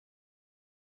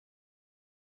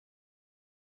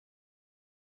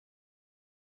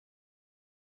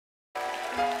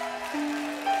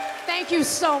Thank you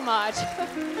so much.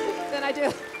 Then I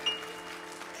do.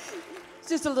 It's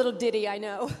just a little ditty, I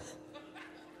know.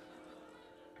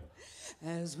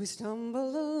 As we stumble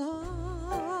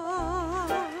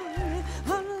along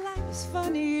on life's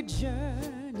funny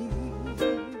journey,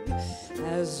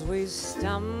 as we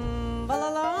stumble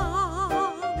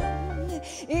along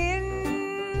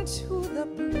into the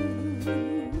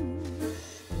blue,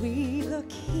 we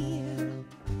look here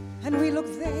and we look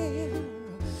there,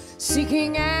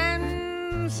 seeking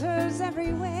answers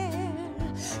everywhere,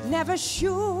 never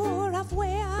sure of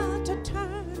where to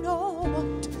turn or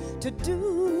what to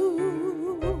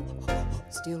do.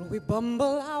 Still we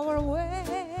bumble our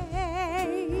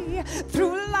way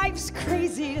through life's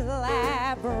crazy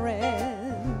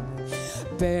labyrinth,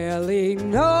 barely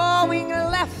knowing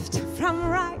left from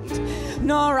right,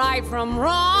 nor right from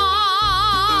wrong.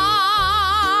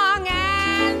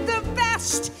 And the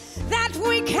best that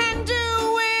we can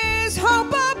do is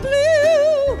hope a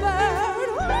bluebird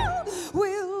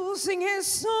will sing his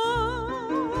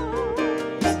song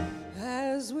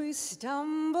as we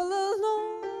stumble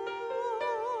along.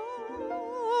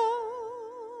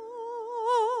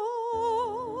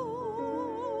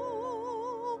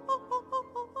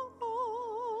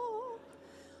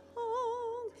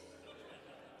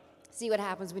 See what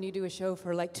happens when you do a show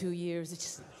for like 2 years.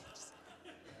 It's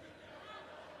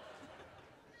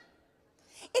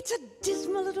a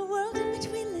dismal little world in which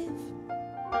we live.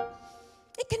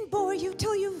 It can bore you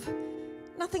till you've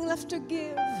nothing left to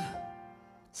give.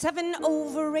 7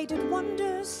 overrated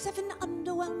wonders, 7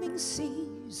 underwhelming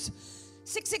seas,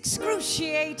 6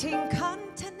 excruciating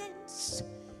continents,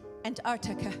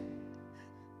 Antarctica.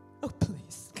 Oh,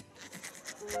 please.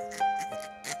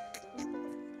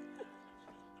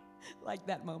 Like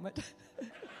that moment.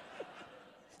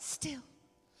 Still,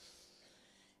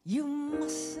 you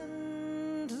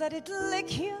mustn't let it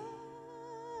lick you.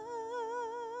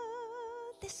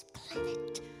 This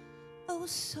planet, oh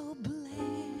so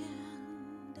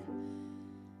bland.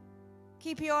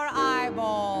 Keep your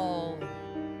eyeball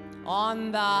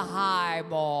on the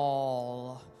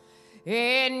highball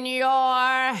in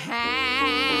your hand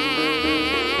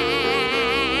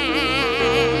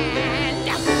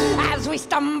as we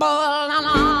stumble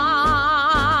along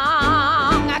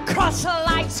across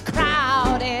life's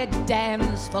crowded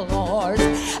dance floors,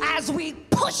 as we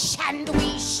push and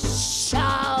we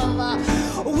shove,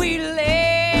 we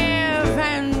live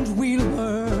and we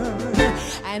learn.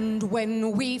 And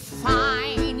when we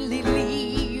finally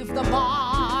leave the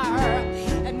bar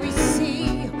and we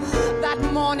see that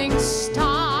morning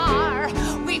star,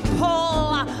 we pull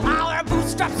our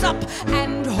bootstraps up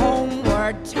and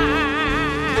homeward turn.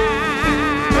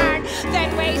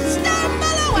 Then we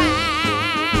stumble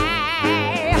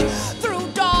away through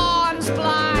dawn's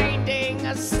blinding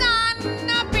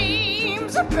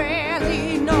sunbeams,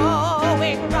 barely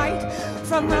knowing right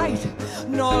from right,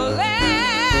 nor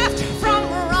left from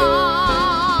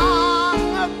wrong.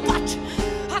 But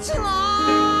as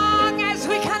long as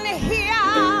we can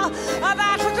hear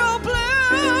that little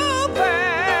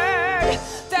bluebird,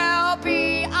 there'll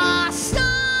be a song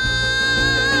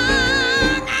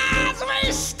as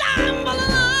we stumble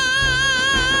along,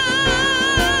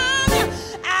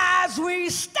 as we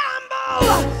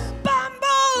stumble,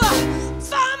 bumble,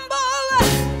 fumble,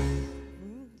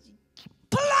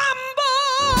 plumble.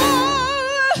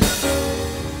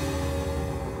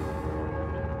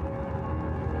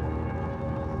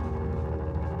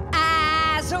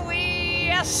 As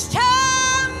we stumble.